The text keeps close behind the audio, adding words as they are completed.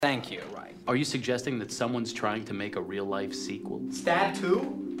Thank you. Right. Are you suggesting that someone's trying to make a real-life sequel? Stab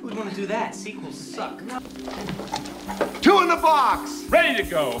 2? Who'd want to do that? Sequels suck. 2 in the box! Ready to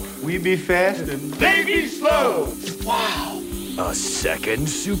go. We be fast and They be slow. wow! A second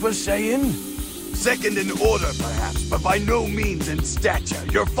Super Saiyan? Second in order, perhaps, but by no means in stature.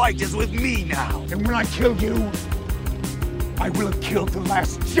 Your fight is with me now. And when I kill you, I will have killed the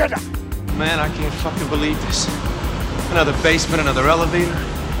last Jedi! Man, I can't fucking believe this. Another basement, another elevator.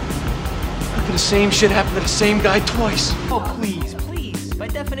 How could the same shit happen to the same guy twice? Oh, please, please. By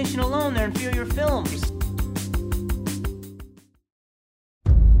definition alone, they're inferior films.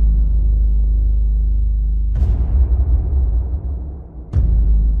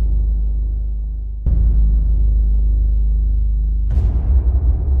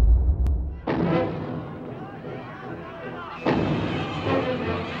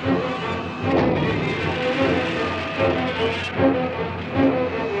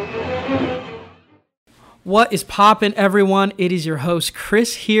 What is poppin', everyone? It is your host,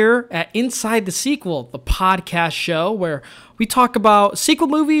 Chris, here at Inside the Sequel, the podcast show where we talk about sequel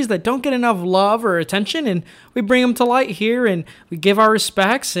movies that don't get enough love or attention, and we bring them to light here, and we give our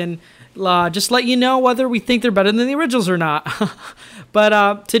respects, and just let you know whether we think they're better than the originals or not.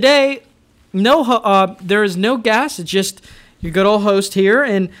 But today, there is no guest. It's just your good old host here,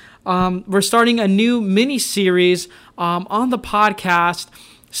 and we're starting a new mini-series on the podcast.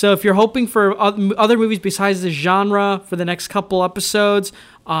 So if you're hoping for other movies besides this genre for the next couple episodes,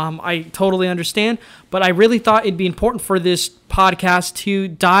 I totally understand. But I really thought it'd be important for this podcast to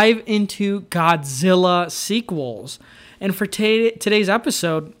dive into Godzilla sequels. And for today's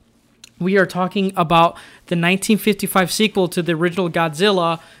episode, we are talking about the 1955 sequel to the original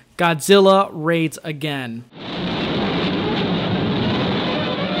Godzilla, Godzilla Raids Again.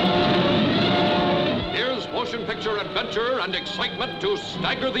 Adventure and excitement to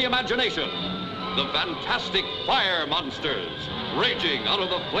stagger the imagination. The fantastic fire monsters raging out of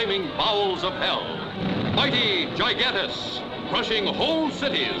the flaming bowels of hell. Mighty Gigantus crushing whole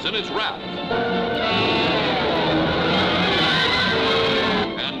cities in its wrath.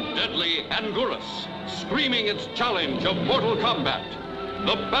 And deadly Anguirus screaming its challenge of mortal combat.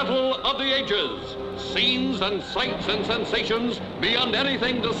 The Battle of the Ages. Scenes and sights and sensations beyond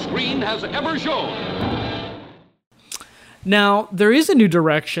anything the screen has ever shown. Now, there is a new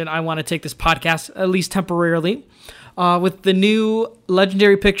direction I want to take this podcast, at least temporarily, with the new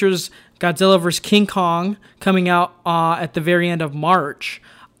Legendary Pictures Godzilla vs. King Kong coming out at the very end of March.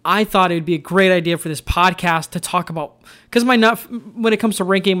 I thought it would be a great idea for this podcast to talk about, because when it comes to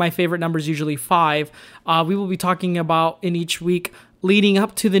ranking, my favorite number is usually 5. We will be talking about, in each week leading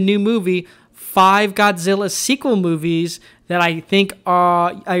up to the new movie, 5 Godzilla sequel movies that I think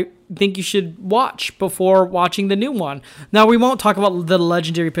you should watch before watching the new one. Now, we won't talk about the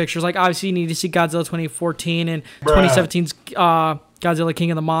Legendary Pictures. Like, obviously, you need to see Godzilla 2014 and 2017's Godzilla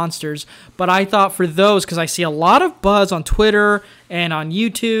King of the Monsters. But I thought for those, because I see a lot of buzz on Twitter and on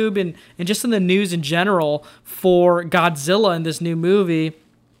YouTube and just in the news in general for Godzilla in this new movie,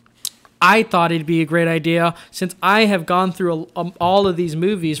 I thought it'd be a great idea, since I have gone through all of these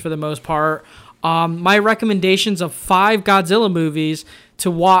movies for the most part, my recommendations of 5 Godzilla movies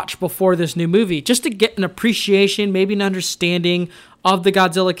to watch before this new movie, just to get an appreciation, maybe an understanding of the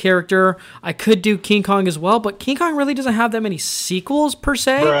Godzilla character. I could do King Kong as well, but King Kong really doesn't have that many sequels per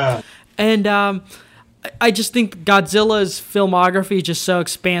se. Bruh. And I just think Godzilla's filmography is just so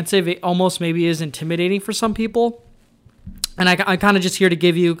expansive, it almost maybe is intimidating for some people. And I'm kind of just here to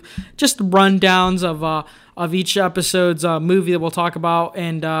give you just rundowns of each episode's movie that we'll talk about.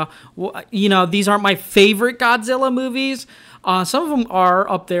 And, these aren't my favorite Godzilla movies. Some of them are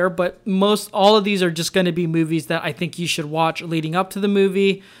up there, but all of these are just going to be movies that I think you should watch leading up to the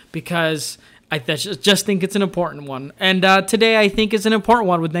movie, because I just think it's an important one. And today I think is an important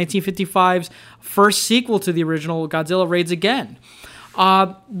one with 1955's first sequel to the original Godzilla Raids Again.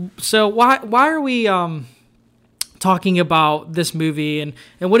 So why are we talking about this movie, and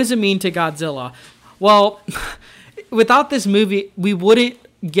what does it mean to Godzilla? Well, without this movie, we wouldn't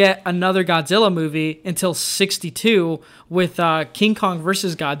get another Godzilla movie until 1962 with King Kong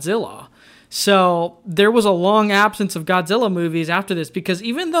versus Godzilla. So there was a long absence of Godzilla movies after this, because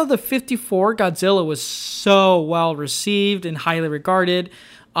even though the 1954 Godzilla was so well received and highly regarded,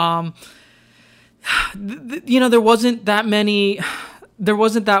 there wasn't that many. There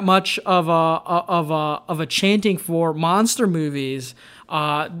wasn't that much of a chanting for monster movies.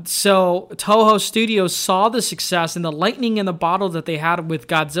 So Toho Studios saw the success and the lightning in the bottle that they had with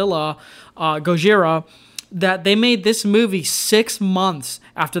Godzilla, Gojira, that they made this movie 6 months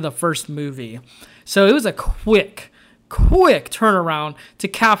after the first movie. So it was a quick quick turnaround to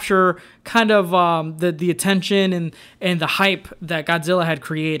capture kind of the attention and the hype that Godzilla had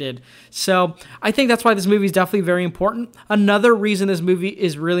created. So I think that's why this movie is definitely very important. Another reason this movie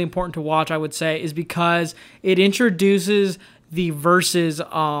is really important to watch, I would say, is because it introduces the versus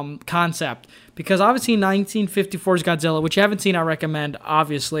concept. Because obviously 1954's Godzilla, which you haven't seen, I recommend,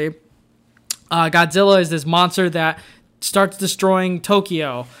 obviously. Godzilla is this monster that starts destroying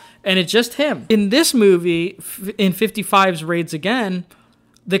Tokyo, and it's just him. In this movie, in 55's Raids Again,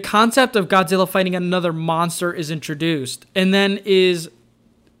 the concept of Godzilla fighting another monster is introduced, and then is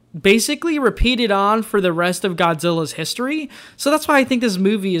basically repeated on for the rest of Godzilla's history. So that's why I think this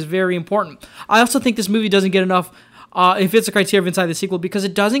movie is very important. I also think this movie doesn't get enough, if it's a criteria of Inside the Sequel, because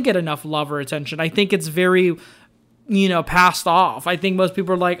it doesn't get enough love or attention. I think it's very, passed off. I think most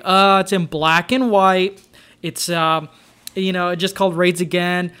people are like, it's in black and white. It's, just called Raids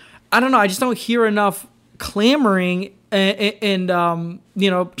Again. I don't know. I just don't hear enough clamoring and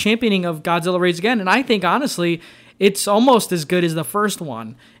championing of Godzilla Raids Again. And I think, honestly, it's almost as good as the first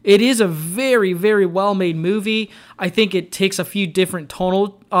one. It is a very, very well-made movie. I think it takes a few different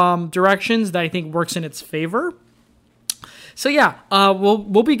tonal directions that I think works in its favor. So yeah,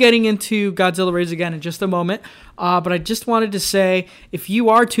 we'll be getting into Godzilla Raids Again in just a moment. But I just wanted to say, if you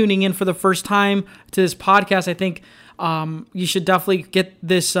are tuning in for the first time to this podcast, I think you should definitely get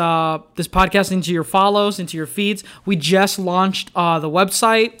this podcast into your follows, into your feeds. We just launched the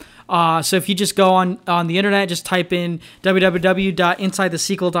website. So if you just go on the internet, just type in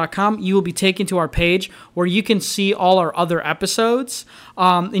www.insidethesequel.com, you will be taken to our page where you can see all our other episodes,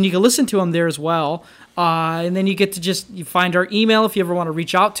 and you can listen to them there as well. And then you get to you find our email if you ever want to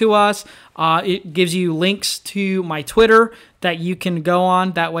reach out to us. It gives you links to my Twitter that you can go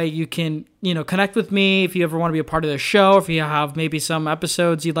on. That way you can, connect with me if you ever want to be a part of the show. If you have maybe some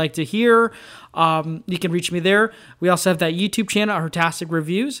episodes you'd like to hear, you can reach me there. We also have that YouTube channel, Hertastic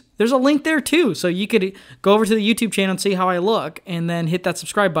Reviews. There's a link there too. So you could go over to the YouTube channel and see how I look, and then hit that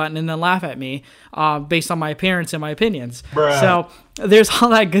subscribe button and then laugh at me based on my appearance and my opinions. Bruh. So there's all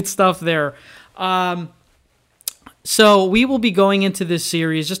that good stuff there. So we will be going into this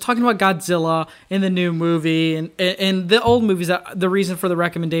series just talking about Godzilla in the new movie and the old movies, the reason for the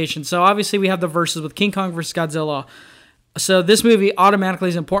recommendation. So obviously we have the versus with King Kong versus Godzilla. So this movie automatically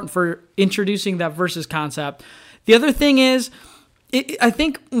is important for introducing that versus concept. The other thing is, I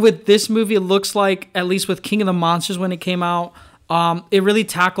think with this movie, it looks like, at least with King of the Monsters when it came out, it really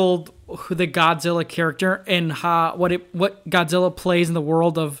tackled the Godzilla character and what Godzilla plays in the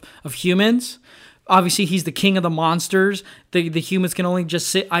world of humans. Obviously, he's the king of the monsters. The humans can only just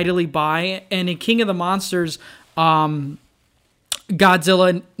sit idly by. And in King of the Monsters, Godzilla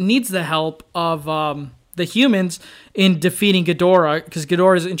needs the help of the humans in defeating Ghidorah, because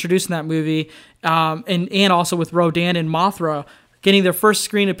Ghidorah is introduced in that movie, and also with Rodan and Mothra getting their first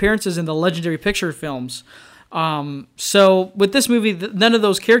screen appearances in the Legendary Picture films. So with this movie, none of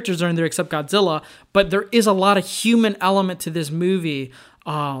those characters are in there except Godzilla, but there is a lot of human element to this movie,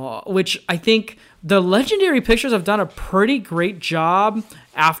 which I think the Legendary Pictures have done a pretty great job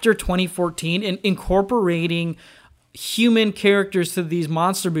after 2014 in incorporating human characters to these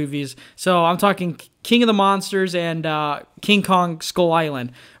monster movies. So I'm talking King of the Monsters and King Kong Skull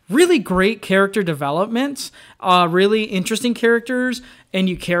Island. Really great character developments, really interesting characters, and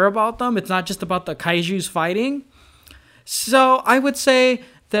you care about them. It's not just about the kaijus fighting. So I would say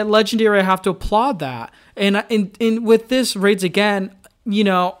that Legendary, I have to applaud that. And with this Raids Again,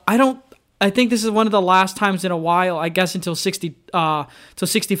 I think this is one of the last times in a while, I guess until 64's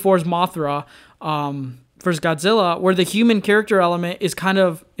Mothra versus Godzilla, where the human character element is kind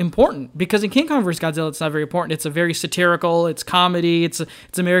of important. Because in King Kong vs. Godzilla, it's not very important. It's a very satirical, it's comedy, it's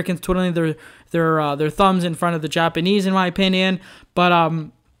Americans twiddling their thumbs in front of the Japanese, in my opinion. But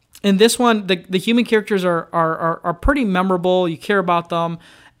in this one, the human characters are pretty memorable. You care about them,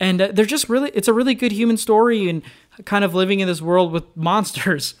 and they're just it's a really good human story and kind of living in this world with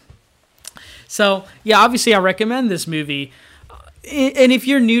monsters. So yeah, obviously I recommend this movie. And if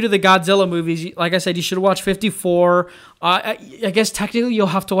you're new to the Godzilla movies, like I said, you should watch 54. I guess technically you'll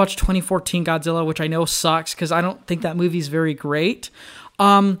have to watch 2014 Godzilla, which I know sucks because I don't think that movie's very great.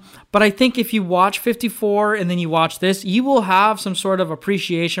 But I think if you watch 54 and then you watch this, you will have some sort of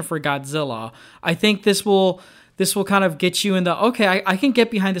appreciation for Godzilla. I think this will kind of get you in okay, I can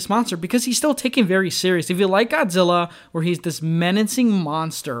get behind this monster because he's still taken very serious. If you like Godzilla, where he's this menacing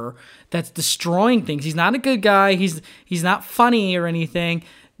monster that's destroying things, he's not a good guy, he's not funny or anything.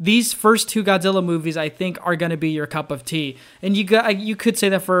 These first two Godzilla movies, I think, are going to be your cup of tea. And you could say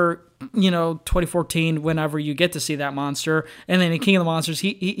that for 2014, whenever you get to see that monster. And then in King of the Monsters,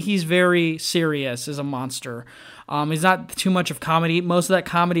 he's very serious as a monster. It's not too much of comedy. Most of that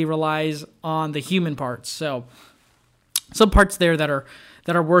comedy relies on the human parts. So some parts there that are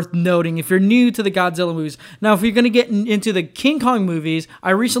worth noting if you're new to the Godzilla movies. Now, if you're going to get into the King Kong movies, I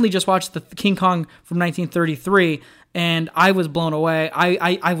recently just watched the King Kong from 1933, and I was blown away.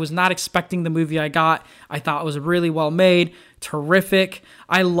 I was not expecting the movie I got. I thought it was really well made, terrific.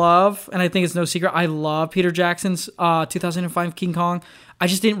 I love, and I think it's no secret, I love Peter Jackson's 2005 King Kong. I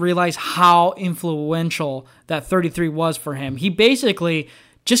just didn't realize how influential that 33 was for him. He basically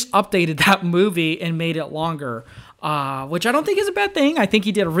just updated that movie and made it longer, which I don't think is a bad thing. I think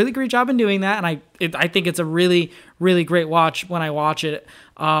he did a really great job in doing that, and I think it's a really, really great watch when I watch it.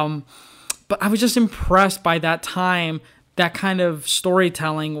 But I was just impressed by that time. That kind of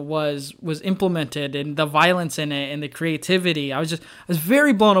storytelling was implemented, and the violence in it and the creativity. I was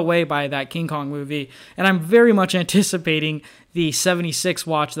very blown away by that King Kong movie, and I'm very much anticipating the 76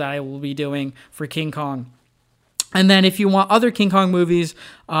 watch that I will be doing for King Kong. And then if you want other King Kong movies,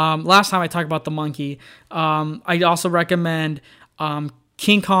 last time I talked about The Monkey, I also recommend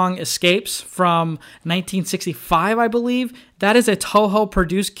King Kong Escapes from 1965, I believe. That is a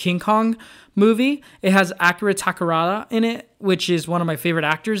Toho-produced King Kong movie. It has Akira Takarada in it, which is one of my favorite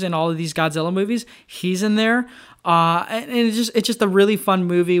actors in all of these Godzilla movies. He's in there, and it's just a really fun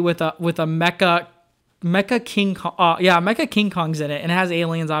movie with a Mecha King Kong. Mecha King Kong's in it, and it has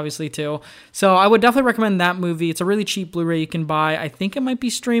aliens obviously too. So I would definitely recommend that movie. It's a really cheap Blu-ray you can buy. I think it might be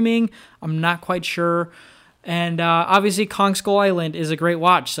streaming. I'm not quite sure. And obviously Kong Skull Island is a great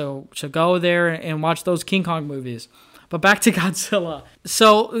watch. So go there and watch those King Kong movies. But back to Godzilla.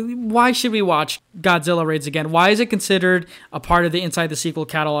 So why should we watch Godzilla Raids Again? Why is it considered a part of the Inside the Sequel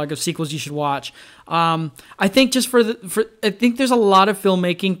catalog of sequels you should watch? I think just I think there's a lot of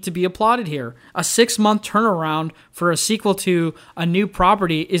filmmaking to be applauded here. A 6-month turnaround for a sequel to a new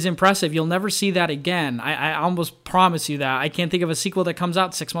property is impressive. You'll never see that again. I almost promise you that. I can't think of a sequel that comes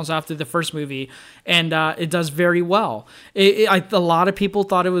out 6 months after the first movie, and it does very well. A lot of people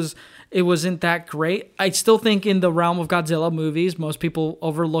thought it wasn't that great. I still think in the realm of Godzilla movies, most people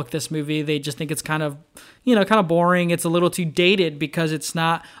overlook this movie. They just think it's kind of boring. It's a little too dated because it's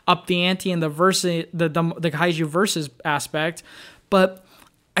not up the ante in the kaiju versus aspect. But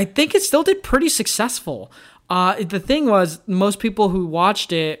I think it still did pretty successful. The thing was, most people who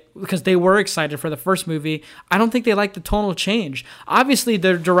watched it, because they were excited for the first movie, I don't think they liked the tonal change. Obviously,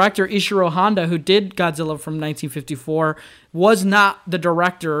 the director Ishiro Honda, who did Godzilla from 1954, was not the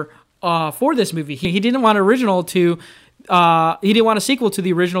director for this movie. He didn't want he didn't want a sequel to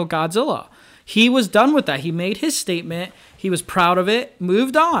the original Godzilla. He was done with that. He made his statement. He was proud of it,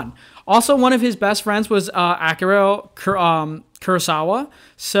 moved on. Also, one of his best friends was Akira Kurosawa.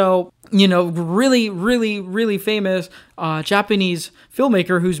 So, really, really, really famous Japanese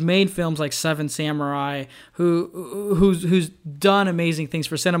filmmaker who's made films like Seven Samurai, who's done amazing things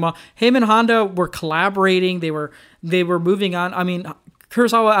for cinema. Him and Honda were collaborating. They were moving on. I mean,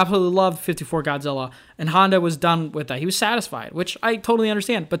 Kurosawa absolutely loved 54 Godzilla, and Honda was done with that. He was satisfied, which I totally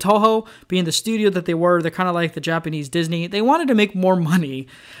understand. But Toho, being the studio that they're kind of like the Japanese Disney. They wanted to make more money.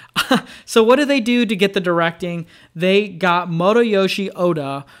 So what did they do to get the directing? They got Motoyoshi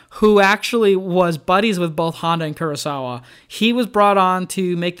Oda, who actually was buddies with both Honda and Kurosawa. He was brought on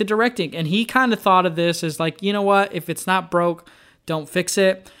to make the directing, and he kind of thought of this as like, you know what? If it's not broke, don't fix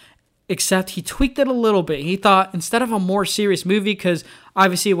it. Except he tweaked it a little bit. He thought instead of a more serious movie, because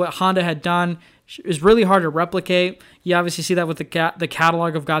obviously what Honda had done is really hard to replicate. You obviously see that with the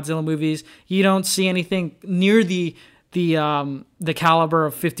catalog of Godzilla movies. You don't see anything near the caliber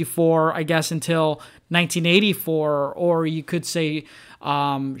of 54, I guess, until 1984, or you could say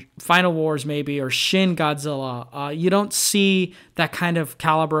Final Wars maybe, or Shin Godzilla. You don't see that kind of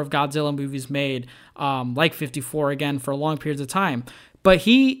caliber of Godzilla movies made like 54 again for long periods of time. But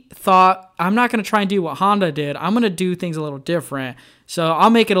he thought, I'm not going to try and do what Honda did. I'm going to do things a little different. So I'll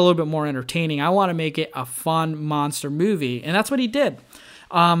make it a little bit more entertaining. I want to make it a fun monster movie. And that's what he did.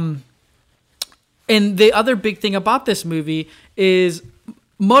 And the other big thing about this movie is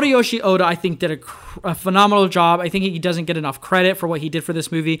Motoyoshi Oda, I think, did a phenomenal job. I think he doesn't get enough credit for what he did for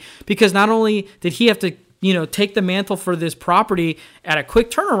this movie, because not only did he have to take the mantle for this property at a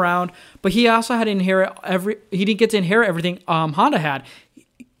quick turnaround, but he also had to inherit he didn't get to inherit everything Honda had.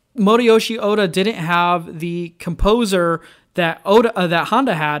 Motoyoshi Oda didn't have the composer that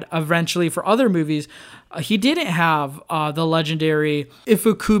Honda had eventually for other movies. He didn't have the legendary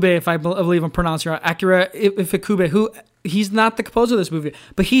Ifukube, if I believe I'm pronouncing it right, Akira Ifukube, who he's not the composer of this movie,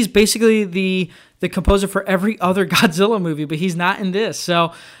 but he's basically the composer for every other Godzilla movie, but he's not in this.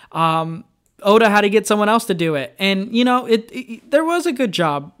 So Oda had to get someone else to do it. And, you know, there was a good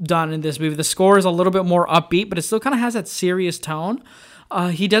job done in this movie. The score is a little bit more upbeat, but it still kind of has that serious tone.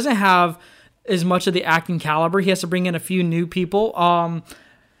 He doesn't have as much of the acting caliber. He has to bring in a few new people.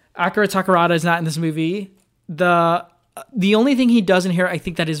 Akira Takarada is not in this movie. The only thing he does in here, I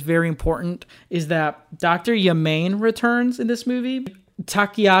think that is very important, is that Dr. Yamane returns in this movie.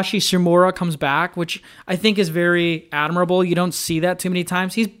 Takayashi Shimura comes back, which I think is very admirable. You don't see that too many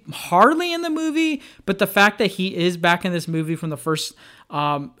times. He's hardly in the movie, but the fact that he is back in this movie from the first,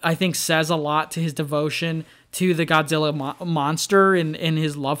 I think says a lot to his devotion to the Godzilla monster and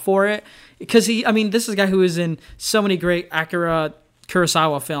his love for it. Because this is a guy who is in so many great Akira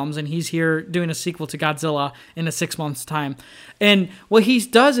Kurosawa films, and he's here doing a sequel to Godzilla in a 6 months time. And what he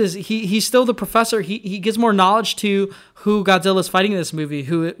does is he's still the professor. He gives more knowledge to who Godzilla is fighting in this movie,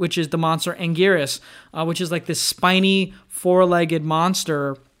 which is the monster Anguirus, which is like this spiny four-legged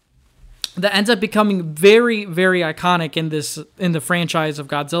monster that ends up becoming very, very iconic in the franchise of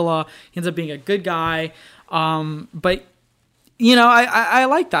Godzilla. He ends up being a good guy, but you know, I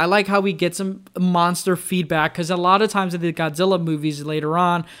like that. I like how we get some monster feedback, because a lot of times in the Godzilla movies later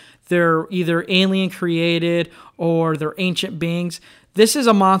on, they're either alien created or they're ancient beings. This is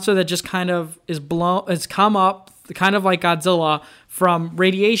a monster that just kind of has come up, kind of like Godzilla, from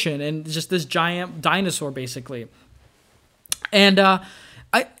radiation and just this giant dinosaur, basically. And what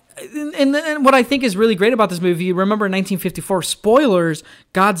I think is really great about this movie, you remember in 1954, spoilers,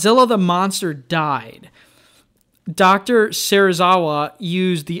 Godzilla the monster died. Dr. Serizawa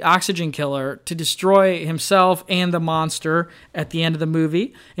used the oxygen killer to destroy himself and the monster at the end of the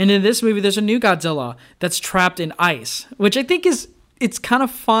movie. And in this movie, there's a new Godzilla that's trapped in ice, which I think it's kind of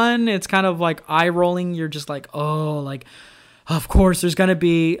fun. It's kind of like eye-rolling. You're just like, oh, like, of course, there's going to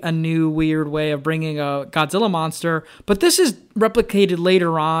be a new weird way of bringing a Godzilla monster. But this is replicated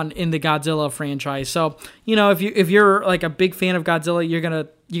later on in the Godzilla franchise. So, you know, if you're like a big fan of Godzilla, you're gonna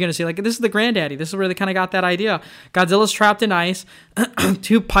see, like, this is the granddaddy. This is where they kind of got that idea. Godzilla's trapped in ice.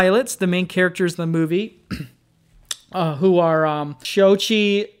 Two pilots, the main characters of the movie, who are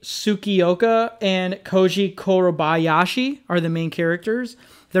Shoichi Tsukioka and Koji Kurabayashi, are the main characters.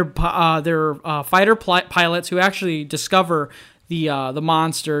 They're fighter pilots who actually discover the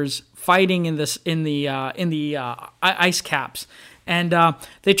monsters fighting in the ice caps, and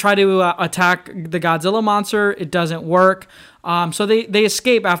they try to attack the Godzilla monster. It doesn't work. So they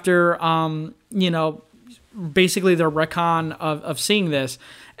escape after, basically their recon of seeing this.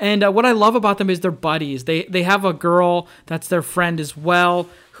 And what I love about them is they're buddies. They have a girl that's their friend as well,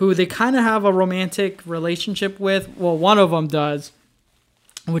 who they kind of have a romantic relationship with. Well, one of them does,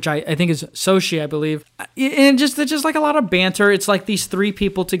 which I think is Soshi, I believe. And it's just like a lot of banter. It's like these three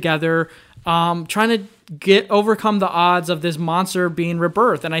people together trying to overcome the odds of this monster being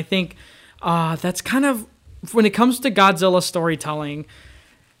rebirthed. And I think that's kind of, when it comes to Godzilla storytelling,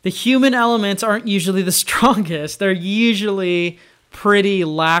 the human elements aren't usually the strongest. They're usually pretty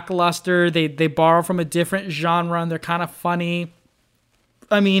lackluster. They borrow from a different genre, and they're kind of funny.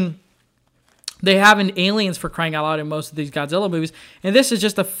 I mean, they have an aliens, for crying out loud, in most of these Godzilla movies, and this is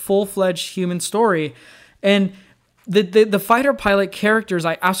just a full-fledged human story. And the fighter pilot characters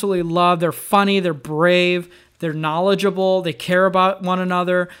I absolutely love. They're funny, they're brave, they're knowledgeable, they care about one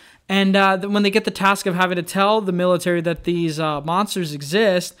another. And when they get the task of having to tell the military that these monsters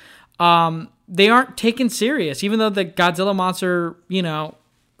exist, they aren't taken serious. Even though the Godzilla monster,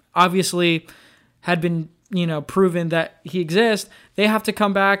 obviously had been, proven that he exists, they have to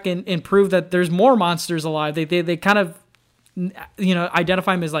come back and prove that there's more monsters alive. They kind of,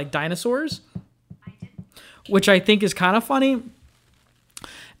 identify them as like dinosaurs, which I think is kind of funny.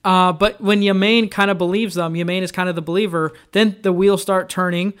 But when Yamane kind of believes them, Yamane is kind of the believer, then the wheels start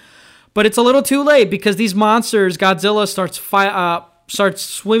turning. But it's a little too late, because these monsters, Godzilla starts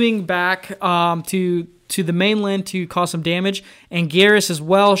swimming back to the mainland to cause some damage, and Anguirus as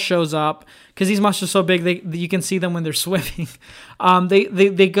well shows up, because these monsters are so big you can see them when they're swimming.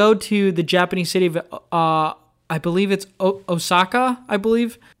 They go to the Japanese city of I believe it's Osaka. I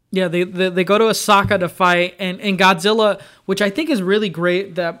believe. Yeah, they go to Osaka to fight, and Godzilla, which I think is really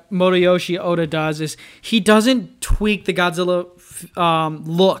great that Motoyoshi Oda does, is he doesn't tweak the Godzilla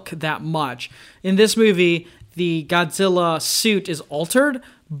look that much. In this movie, the Godzilla suit is altered,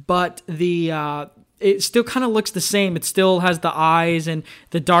 but it still kind of looks the same. It still has the eyes and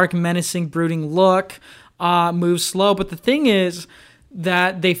the dark, menacing, brooding look, moves slow. But the thing is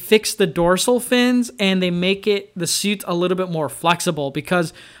that they fix the dorsal fins and they make the suit a little bit more flexible,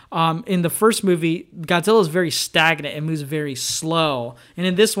 because in the first movie, Godzilla is very stagnant and moves very slow. And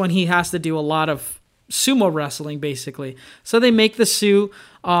in this one, he has to do a lot of sumo wrestling, basically. So they make the suit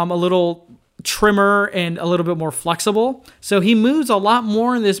a little trimmer and a little bit more flexible. So he moves a lot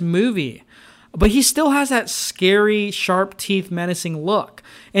more in this movie. But he still has that scary, sharp teeth, menacing look.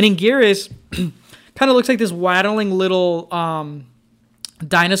 And Anguirus kind of looks like this waddling little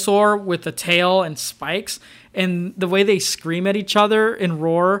dinosaur with a tail and spikes. And the way they scream at each other and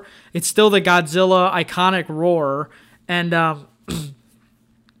roar, it's still the Godzilla iconic roar. And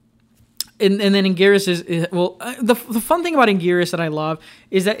and then Anguirus is the fun thing about Anguirus that I love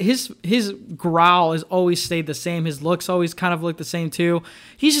is that his growl has always stayed the same. His looks always kind of look the same too.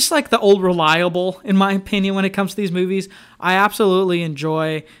 He's just like the old reliable, in my opinion, when it comes to these movies. I absolutely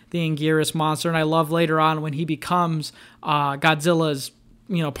enjoy the Anguirus monster, and I love later on when he becomes Godzilla's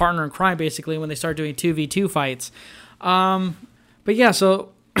partner in crime, basically, when they start doing 2v2 fights. But yeah,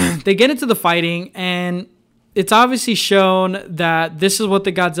 so they get into the fighting, and it's obviously shown that this is what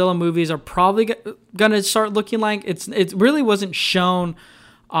the Godzilla movies are probably going to start looking like. It really wasn't shown.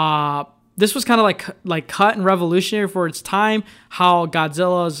 This was kind of like cut and revolutionary for its time, how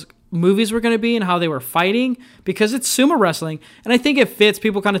Godzilla's movies were going to be and how they were fighting, because it's sumo wrestling. And I think it fits.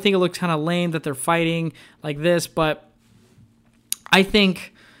 People kind of think it looks kind of lame that they're fighting like this, but I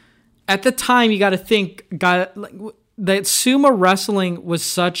think at the time you got to think that sumo wrestling was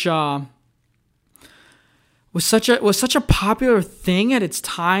such a popular thing at its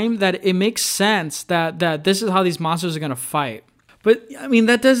time that it makes sense that this is how these monsters are going to fight. But I mean,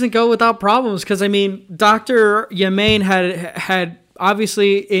 that doesn't go without problems, because I mean, Dr. Yamane had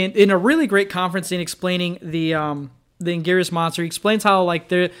obviously in a really great conference scene explaining the Anguirus monster. He explains how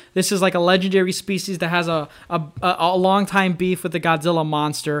this is like a legendary species that has a long time beef with the Godzilla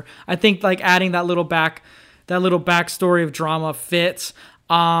monster. I think like adding that little backstory of drama fits.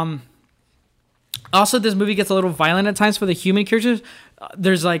 Also, this movie gets a little violent at times for the human characters.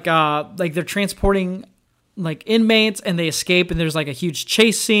 There's like they're transporting like inmates and they escape, and there's like a huge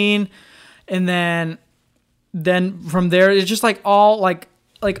chase scene, and then from there it's just like all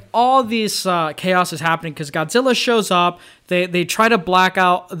this chaos is happening because Godzilla shows up. They try to black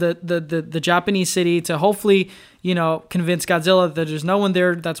out the Japanese city to hopefully convince Godzilla that there's no one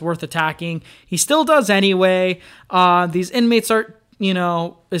there that's worth attacking. He still does anyway. These inmates start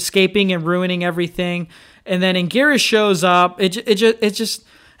escaping and ruining everything, and then Anguirus shows up. It's just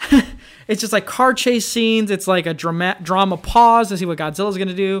it's just like car chase scenes. It's like a drama pause to see what Godzilla's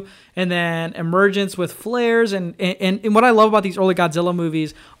gonna do, and then emergence with flares. And what I love about these early Godzilla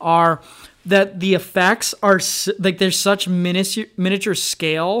movies are that the effects are like there's such miniature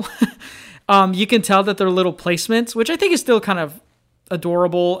scale. You can tell that they're little placements, which I think is still kind of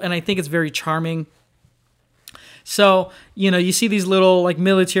adorable, and I think it's very charming. So, you see these little like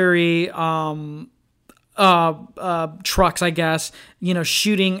military trucks, I guess,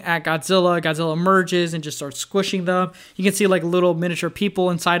 shooting at Godzilla. Godzilla emerges and just starts squishing them. You can see like little miniature people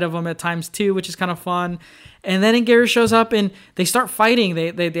inside of them at times too, which is kind of fun. And then Anguirus shows up and they start fighting.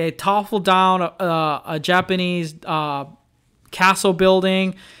 They topple down a Japanese castle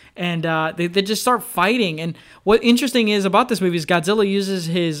building, and they just start fighting. And what interesting is about this movie is Godzilla uses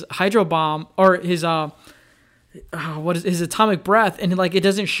his hydro bomb, or his his atomic breath, and like it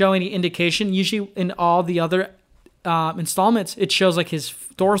doesn't show any indication. Usually in all the other installments, it shows like his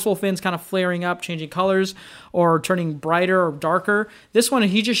dorsal fins kind of flaring up, changing colors, or turning brighter or darker. This one,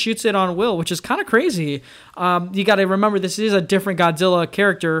 he just shoots it on will, which is kind of crazy. You got to remember, this is a different Godzilla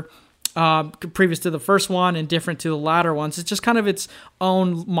character previous to the first one and different to the latter ones. It's just kind of its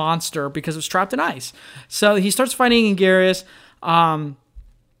own monster because it's trapped in ice. So he starts fighting Anguirus.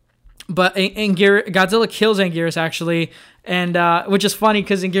 But Godzilla kills Anguirus, actually, and which is funny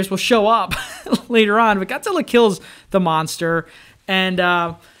because Anguirus will show up later on. But Godzilla kills the monster, and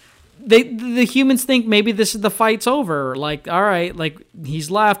the humans think maybe the fight's over. Like, all right, like he's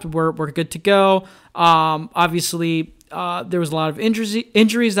left, we're good to go. Obviously, there was a lot of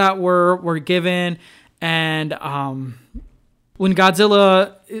injuries that were given, and when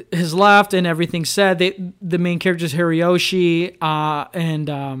Godzilla has left and everything's said, the main characters Hiroshi and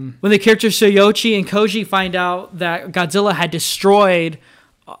when the characters Soyochi and Koji find out that Godzilla had destroyed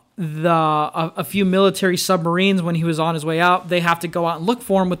a few military submarines when he was on his way out, they have to go out and look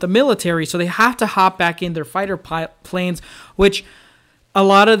for him with the military. So they have to hop back in their fighter planes, which a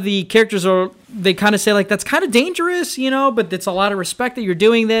lot of the characters they kind of say like that's kind of dangerous, but it's a lot of respect that you're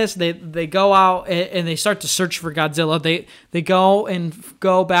doing this. They go out and they start to search for Godzilla. They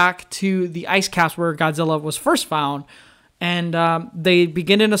go back to the ice caps where Godzilla was first found, and they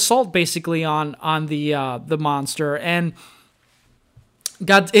begin an assault basically on the monster. And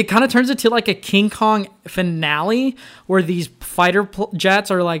it kind of turns into like a King Kong finale where these fighter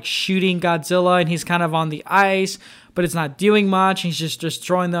jets are like shooting Godzilla and he's kind of on the ice, but it's not doing much. He's just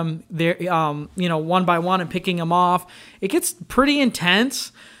destroying them there, one by one and picking them off. It gets pretty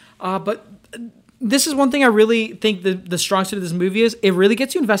intense, but this is one thing I really think the strong suit of this movie is. It really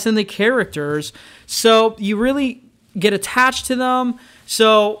gets you invested in the characters, so you really get attached to them.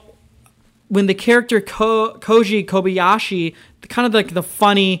 So when the character Koji Kobayashi, kind of like the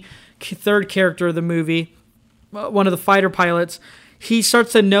funny third character of the movie, one of the fighter pilots, he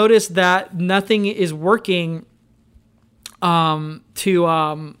starts to notice that nothing is working to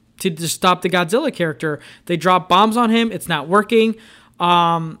just stop the Godzilla character. They drop bombs on him. It's not working.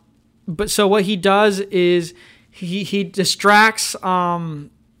 But so what he does is he distracts Godzilla,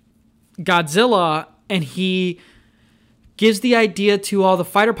 and he gives the idea to all the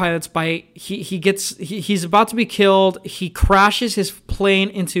fighter pilots by he's about to be killed. He crashes his plane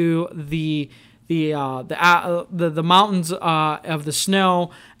into the mountains of the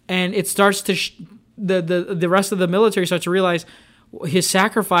snow, and it starts to the rest of the military starts to realize his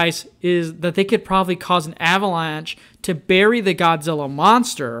sacrifice is that they could probably cause an avalanche to bury the Godzilla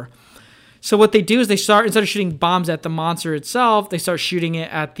monster. So what they do is instead of shooting bombs at the monster itself, they start shooting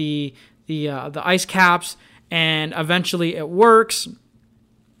it at the ice caps, and eventually it works.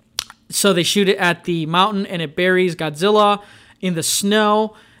 So they shoot it at the mountain, and it buries Godzilla in the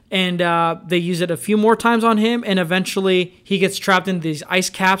snow. And they use it a few more times on him, and eventually he gets trapped in these ice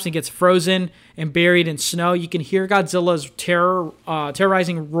caps and gets frozen and buried in snow. You can hear Godzilla's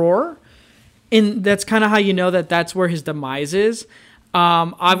terrorizing roar, and that's kind of how you know that that's where his demise is.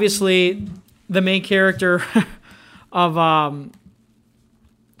 Obviously, the main character of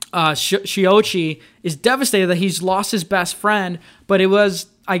Shiochi is devastated that he's lost his best friend, but it was,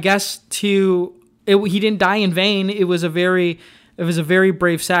 I guess, he didn't die in vain. It was a very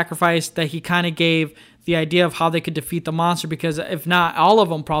brave sacrifice that he kind of gave the idea of how they could defeat the monster, because if not, all of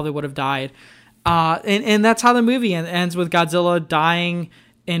them probably would have died. And that's how the movie ends, with Godzilla dying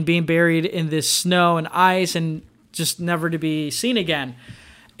and being buried in this snow and ice and just never to be seen again.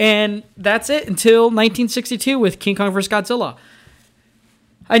 And that's it until 1962 with King Kong vs. Godzilla.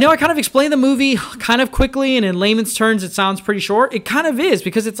 I know I kind of explained the movie kind of quickly, and in layman's terms, it sounds pretty short. It kind of is,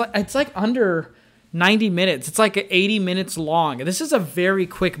 because it's like under 90 minutes. It's like 80 minutes long. This is a very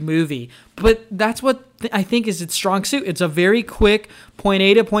quick movie, but that's what I think is its strong suit. It's a very quick point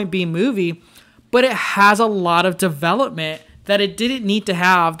A to point B movie, but it has a lot of development that it didn't need to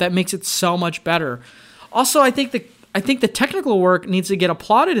have that makes it so much better. Also, I think the technical work needs to get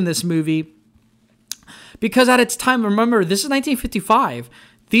applauded in this movie, because at its time, remember, this is 1955.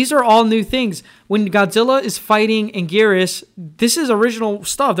 These are all new things. When Godzilla is fighting Anguirus, this is original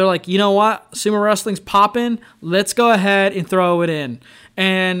stuff. They're like, you know what? Sumo wrestling's popping. Let's go ahead and throw it in.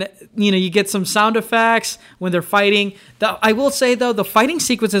 And, you get some sound effects when they're fighting. I will say, though, the fighting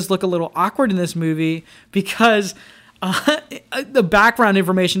sequences look a little awkward in this movie, because the background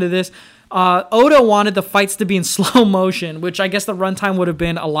information to this, Oda wanted the fights to be in slow motion, which I guess the runtime would have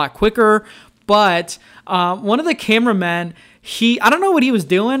been a lot quicker. But one of the cameramen, I don't know what he was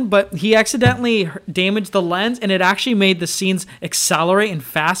doing, but he accidentally damaged the lens, and it actually made the scenes accelerate in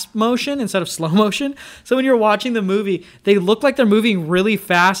fast motion instead of slow motion. So when you're watching the movie, they look like they're moving really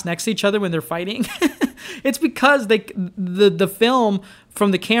fast next to each other when they're fighting. It's because the film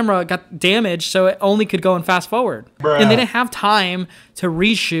from the camera got damaged, so it only could go in fast forward. And they didn't have time to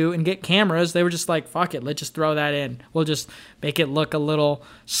reshoot and get cameras. They were just like, fuck it, let's just throw that in. We'll just make it look a little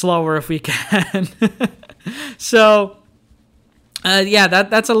slower if we can. So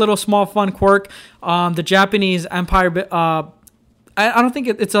that's a little small fun quirk. The Japanese Empire, I don't think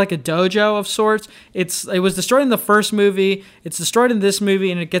it's like a dojo of sorts. It was destroyed in the first movie. It's destroyed in this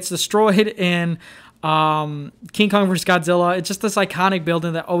movie, and it gets destroyed in King Kong vs. Godzilla. It's just this iconic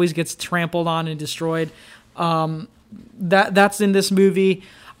building that always gets trampled on and destroyed. That's in this movie.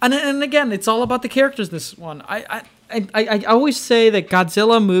 And again, it's all about the characters, this one. I always say that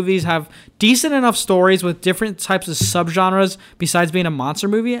Godzilla movies have decent enough stories with different types of subgenres besides being a monster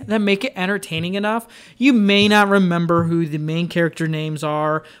movie that make it entertaining enough. You may not remember who the main character names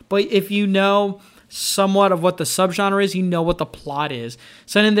are, but if you know somewhat of what the subgenre is, you know what the plot is.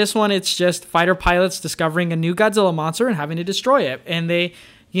 So in this one, it's just fighter pilots discovering a new Godzilla monster and having to destroy it. And they,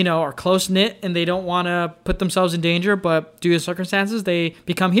 are close-knit and they don't want to put themselves in danger, but due to circumstances, they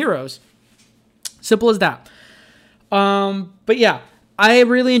become heroes. Simple as that. But yeah, I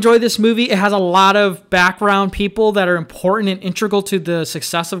really enjoyed this movie. It has a lot of background people that are important and integral to the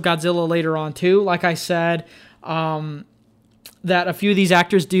success of Godzilla later on too. Like I said, that a few of these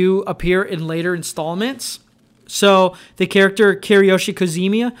actors do appear in later installments. So the character Kiriyoshi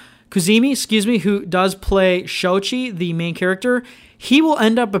Kuzumi, who does play Shochi, the main character, he will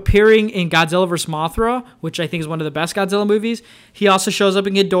end up appearing in Godzilla vs. Mothra, which I think is one of the best Godzilla movies. He also shows up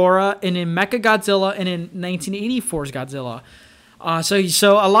in Ghidorah and in Mechagodzilla and in 1984's Godzilla.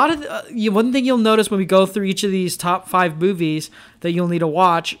 So a lot of one thing you'll notice when we go through each of these top 5 movies that you'll need to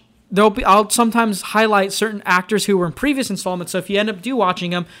watch, I'll sometimes highlight certain actors who were in previous installments. So if you end up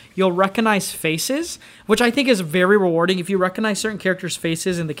watching them, you'll recognize faces, which I think is very rewarding. If you recognize certain characters'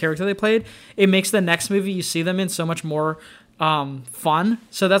 faces and the character they played, it makes the next movie you see them in so much more fun.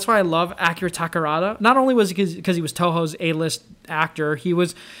 So that's why I love Akira Takarada. Not only was he because he was Toho's A-list actor, he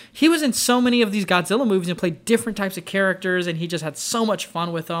was in so many of these Godzilla movies and played different types of characters, and he just had so much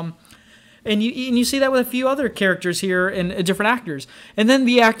fun with them. And you see that with a few other characters here and different actors. And then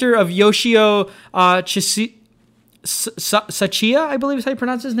the actor of Yoshio Sachiya, I believe is how you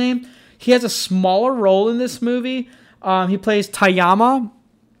pronounce his name. He has a smaller role in this movie. He plays Tayama.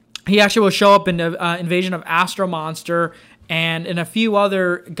 He actually will show up in Invasion of Astro Monster and in a few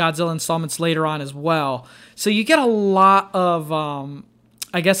other Godzilla installments later on as well. So you get a lot of,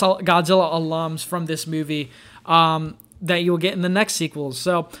 Godzilla alums from this movie that you will get in the next sequels.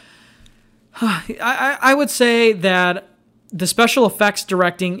 So I would say that the special effects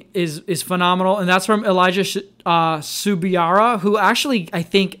directing is phenomenal, and that's from Elijah Subiara, who actually, I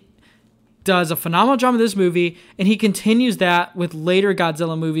think, does a phenomenal job in this movie, and he continues that with later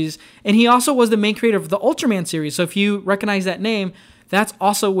Godzilla movies. And he also was the main creator of the Ultraman series. So if you recognize that name, that's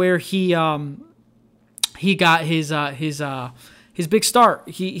also where he got his big start.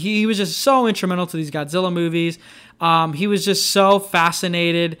 He was just so instrumental to these Godzilla movies. He was just so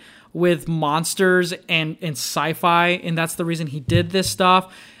fascinated with monsters and sci-fi, and that's the reason he did this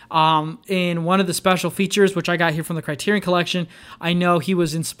stuff. In one of the special features, which I got here from the Criterion Collection, I know he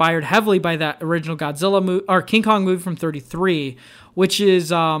was inspired heavily by that original Godzilla movie, or King Kong movie from '33, which is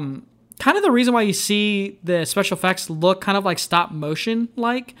kind of the reason why you see the special effects look kind of like stop motion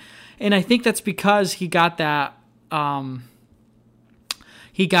like, and I think that's because he got that. I'm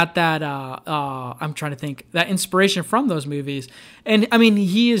trying to think, that inspiration from those movies. And I mean,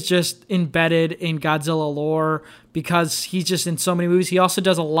 he is just embedded in Godzilla lore because he's just in so many movies. He also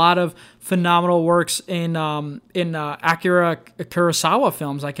does a lot of phenomenal works in Akira Kurosawa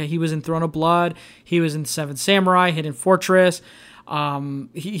films. Like he was in Throne of Blood, he was in Seven Samurai, Hidden Fortress. You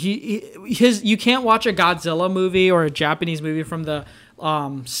can't watch a Godzilla movie or a Japanese movie from the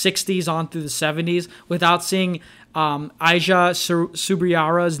 60s on through the 70s without seeing Eija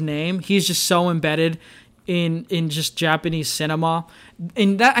Subiara's name. He's just so embedded in just Japanese cinema,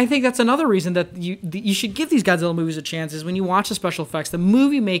 and that I think that's another reason that you should give these Godzilla movies a chance. Is when you watch the special effects, the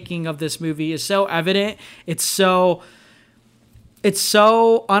movie making of this movie is so evident. It's so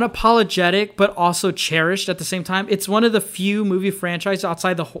unapologetic, but also cherished at the same time. It's one of the few movie franchises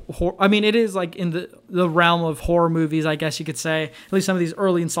outside the horror. I mean, it is like in the realm of horror movies, I guess you could say, at least some of these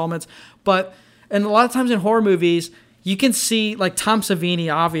early installments. And a lot of times in horror movies, you can see, like Tom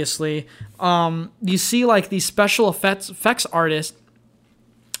Savini, obviously, you see like these special effects artists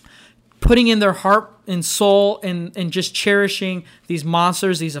putting in their heart and soul and just cherishing these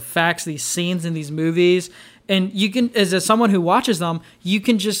monsters, these effects, these scenes in these movies. And you can, as someone who watches them, you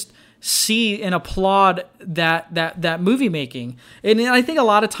can just see and applaud that movie making. And I think a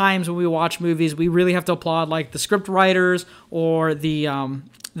lot of times when we watch movies, we really have to applaud like the script writers or the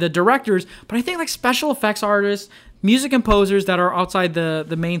directors. But I think like special effects artists, music composers that are outside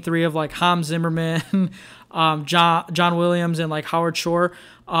the main three of like Hans Zimmerman, John Williams, and like Howard Shore.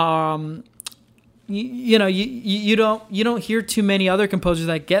 You don't hear too many other composers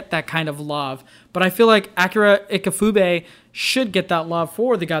that get that kind of love. But I feel like Akira Ifukube should get that love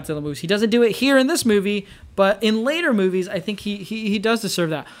for the Godzilla movies. He doesn't do it here in this movie, but in later movies, I think he does deserve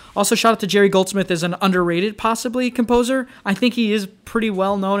that. Also, shout out to Jerry Goldsmith as an underrated, possibly, composer. I think he is pretty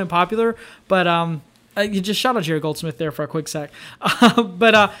well known and popular, but you just shout out Jerry Goldsmith there for a quick sec.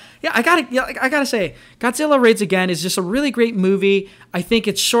 I gotta say, Godzilla Raids Again is just a really great movie. I think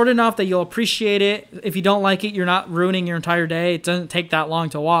it's short enough that you'll appreciate it. If you don't like it, you're not ruining your entire day. It doesn't take that long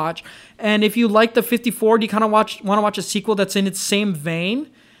to watch. And if you like the 54, do you kind of want to watch a sequel that's in its same vein?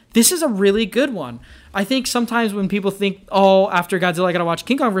 This is a really good one. I think sometimes when people think, oh, after Godzilla, I gotta watch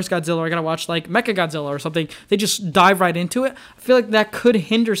King Kong vs. Godzilla, or I gotta watch like Mechagodzilla or something, they just dive right into it. I feel like that could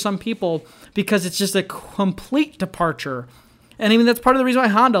hinder some people because it's just a complete departure. And I mean, that's part of the reason why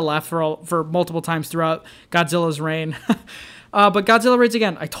Honda left for multiple times throughout Godzilla's reign. But Godzilla Raids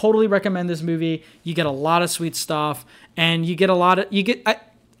Again, I totally recommend this movie. You get a lot of sweet stuff, and you get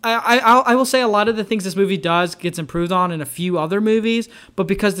I will say a lot of the things this movie does gets improved on in a few other movies, but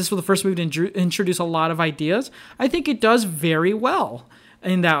because this was the first movie to introduce a lot of ideas, I think it does very well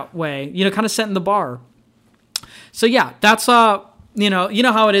in that way, kind of setting the bar. So yeah, that's you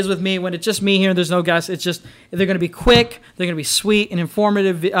know how it is with me when it's just me here and there's no guests. It's just, they're going to be quick, they're going to be sweet and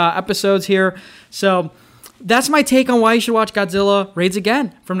informative episodes here. So that's my take on why you should watch Godzilla Raids Again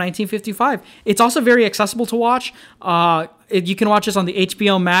from 1955. It's also very accessible to watch. You can watch this on the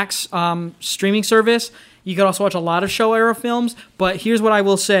HBO Max streaming service. You can also watch a lot of Show era films. But here's what I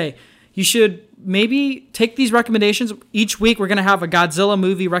will say. You should maybe take these recommendations. Each week we're going to have a Godzilla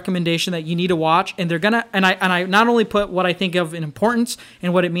movie recommendation that you need to watch. And they're going to, and I not only put what I think of in importance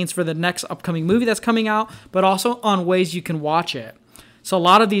and what it means for the next upcoming movie that's coming out, but also on ways you can watch it. So a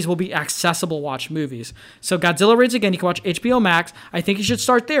lot of these will be accessible watch movies. So Godzilla Raids Again, you can watch HBO Max. I think you should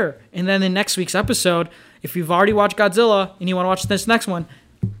start there. And then in next week's episode, if you've already watched Godzilla and you want to watch this next one,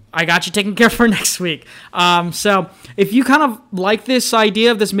 I got you taken care of for next week. So if you kind of like this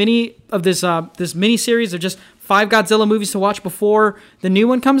idea of this mini series of just 5 Godzilla movies to watch before the new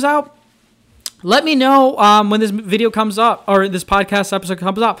one comes out, let me know when this video comes up or this podcast episode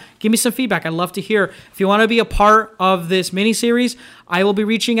comes up. Give me some feedback. I'd love to hear. If you want to be a part of this mini-series, I will be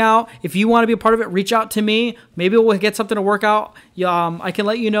reaching out. If you want to be a part of it, reach out to me. Maybe we'll get something to work out. I can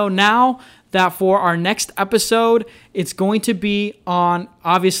let you know now that for our next episode, it's going to be on,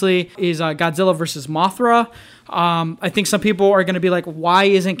 obviously, is Godzilla versus Mothra. I think some people are going to be like, why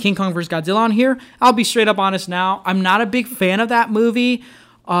isn't King Kong versus Godzilla on here? I'll be straight up honest now. I'm not a big fan of that movie.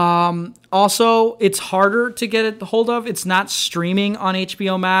 Also, it's harder to get a hold of. It's not streaming on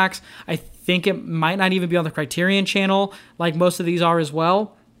HBO Max. I think it might not even be on the Criterion channel, like most of these are as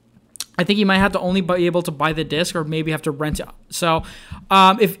well. I think you might have to only be able to buy the disc or maybe have to rent it. So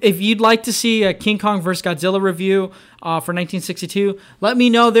if you'd like to see a King Kong vs. Godzilla review for 1962, let me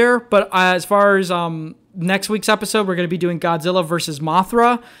know there. But as far as next week's episode, we're going to be doing Godzilla vs.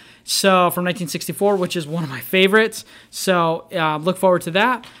 Mothra. So from 1964, which is one of my favorites. So look forward to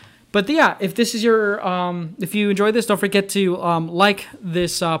that. But yeah, if this is your, if you enjoyed this, don't forget to like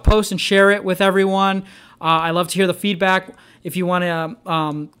this post and share it with everyone. I love to hear the feedback. If you want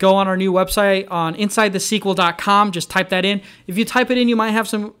to go on our new website on InsideTheSequel.com, just type that in. If you type it in, you might have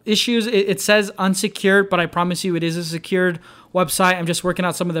some issues. It says unsecured, but I promise you it is a secured website. I'm just working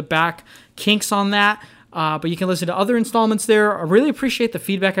out some of the back kinks on that. But you can listen to other installments there. I really appreciate the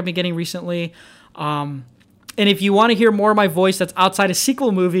feedback I've been getting recently. And if you want to hear more of my voice that's outside of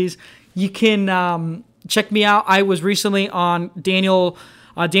sequel movies, you can check me out. I was recently on Daniel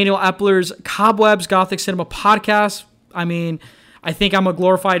Epler's Cobwebs Gothic Cinema podcast. I mean, I think I'm a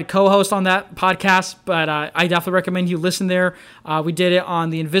glorified co-host on that podcast, but I definitely recommend you listen there. We did it on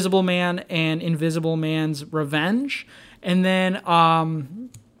The Invisible Man and Invisible Man's Revenge. And then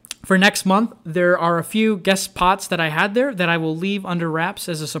for next month, there are a few guest spots that I had there that I will leave under wraps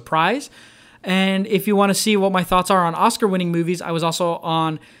as a surprise. And if you want to see what my thoughts are on Oscar-winning movies, I was also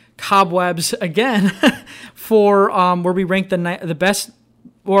on Cobwebs again for where we ranked the best,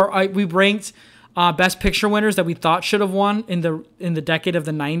 or we ranked best picture winners that we thought should have won in the decade of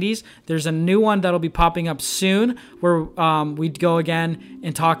the 90s. There's a new one that'll be popping up soon where we'd go again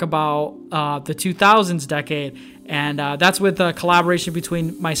and talk about the 2000s decade. And that's with a collaboration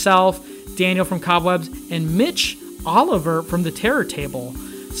between myself, Daniel from Cobwebs, and Mitch Oliver from The Terror Table.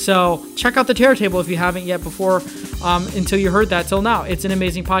 So check out The Terror Table if you haven't yet before, until you heard that till now. It's an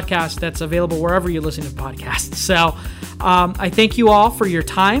amazing podcast that's available wherever you listen to podcasts. So I thank you all for your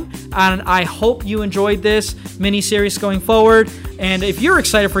time, and I hope you enjoyed this mini-series going forward. And if you're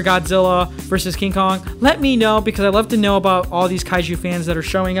excited for Godzilla versus King Kong, let me know, because I love to know about all these kaiju fans that are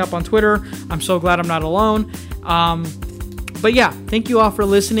showing up on Twitter. I'm so glad I'm not alone. But yeah, thank you all for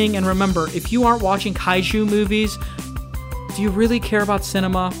listening. And remember, if you aren't watching kaiju movies, do you really care about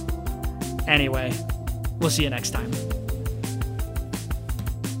cinema? Anyway, we'll see you next time.